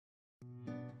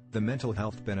The mental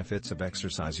health benefits of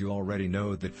exercise. You already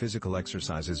know that physical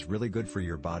exercise is really good for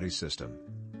your body system.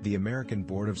 The American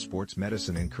Board of Sports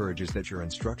Medicine encourages that your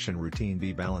instruction routine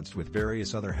be balanced with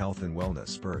various other health and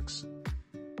wellness perks.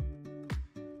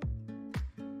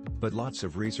 But lots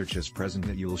of research is present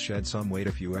that you'll shed some weight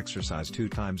if you exercise 2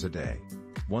 times a day.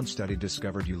 One study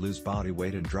discovered you lose body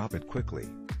weight and drop it quickly.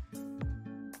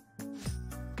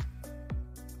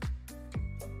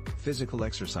 Physical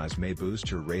exercise may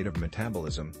boost your rate of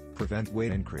metabolism, prevent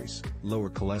weight increase, lower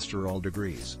cholesterol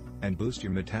degrees, and boost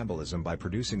your metabolism by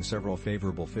producing several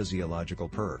favorable physiological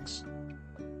perks.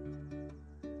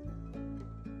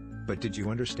 But did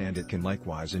you understand it can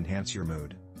likewise enhance your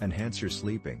mood, enhance your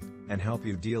sleeping, and help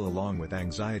you deal along with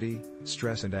anxiety,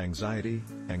 stress and anxiety,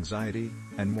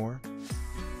 and more?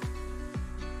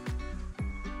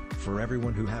 For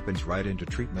everyone who happens right into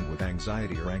treatment with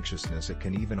anxiety or anxiousness, it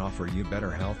can even offer you better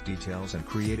health details and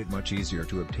create it much easier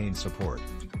to obtain support.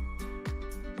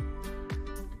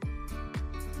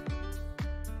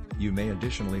 You may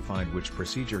additionally find which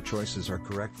procedure choices are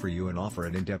correct for you and offer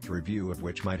an in-depth review of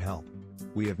which might help.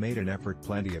 We have made an effort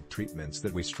plenty of treatments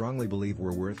that we strongly believe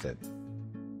were worth it.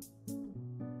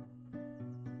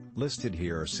 Listed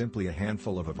here are simply a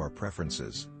handful of our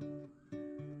preferences.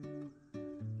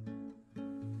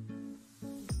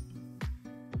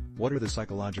 What are the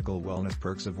psychological wellness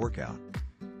perks of workout?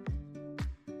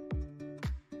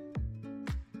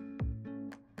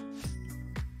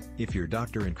 If your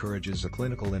doctor encourages a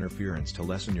clinical interference to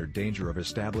lessen your danger of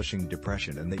establishing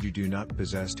depression and that you do not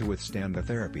possess to withstand the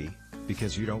therapy,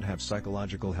 because you don't have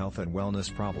psychological health and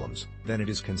wellness problems, then it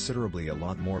is considerably a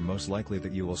lot more most likely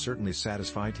that you will certainly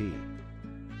satisfy T.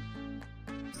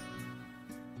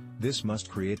 This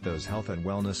must create those health and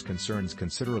wellness concerns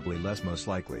considerably less most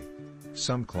likely.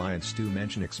 Some clients do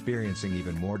mention experiencing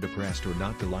even more depressed or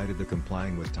not delighted the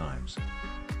complying with times.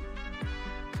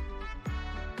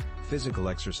 Physical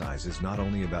exercise is not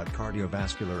only about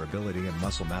cardiovascular ability and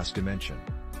muscle mass dimension.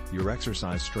 Your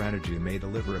exercise strategy may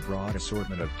deliver a broad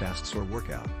assortment of tasks or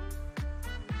workout.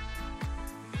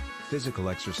 Physical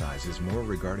exercise is more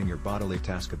regarding your bodily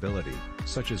task ability,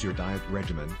 such as your diet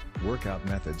regimen, workout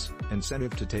methods,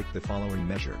 incentive to take the following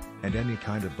measure, and any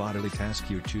kind of bodily task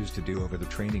you choose to do over the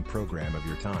training program of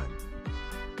your time.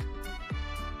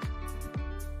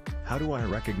 How do I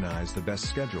recognize the best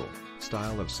schedule,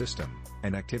 style of system,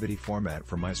 and activity format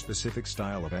for my specific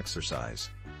style of exercise?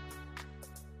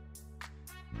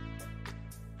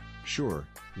 Sure,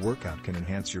 workout can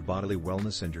enhance your bodily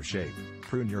wellness and your shape,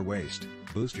 prune your waist,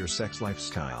 boost your sex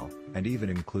lifestyle, and even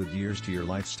include years to your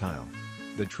lifestyle.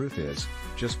 The truth is,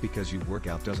 just because you work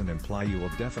out doesn't imply you will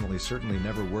certainly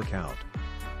never work out.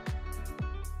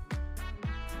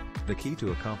 The key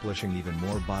to accomplishing even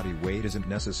more body weight isn't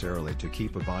necessarily to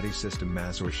keep a body system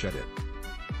mass or shed it.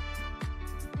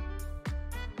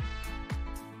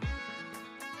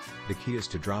 The key is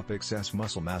to drop excess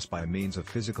muscle mass by means of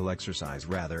physical exercise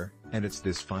rather, and it's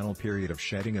this final period of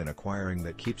shedding and acquiring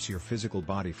that keeps your physical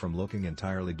body from looking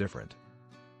entirely different.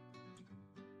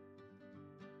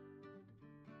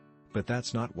 But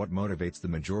that's not what motivates the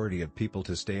majority of people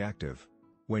to stay active.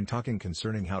 When talking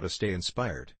concerning how to stay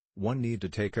inspired, one need to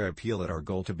take a appeal at our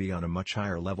goal to be on a much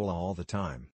higher level all the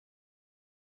time.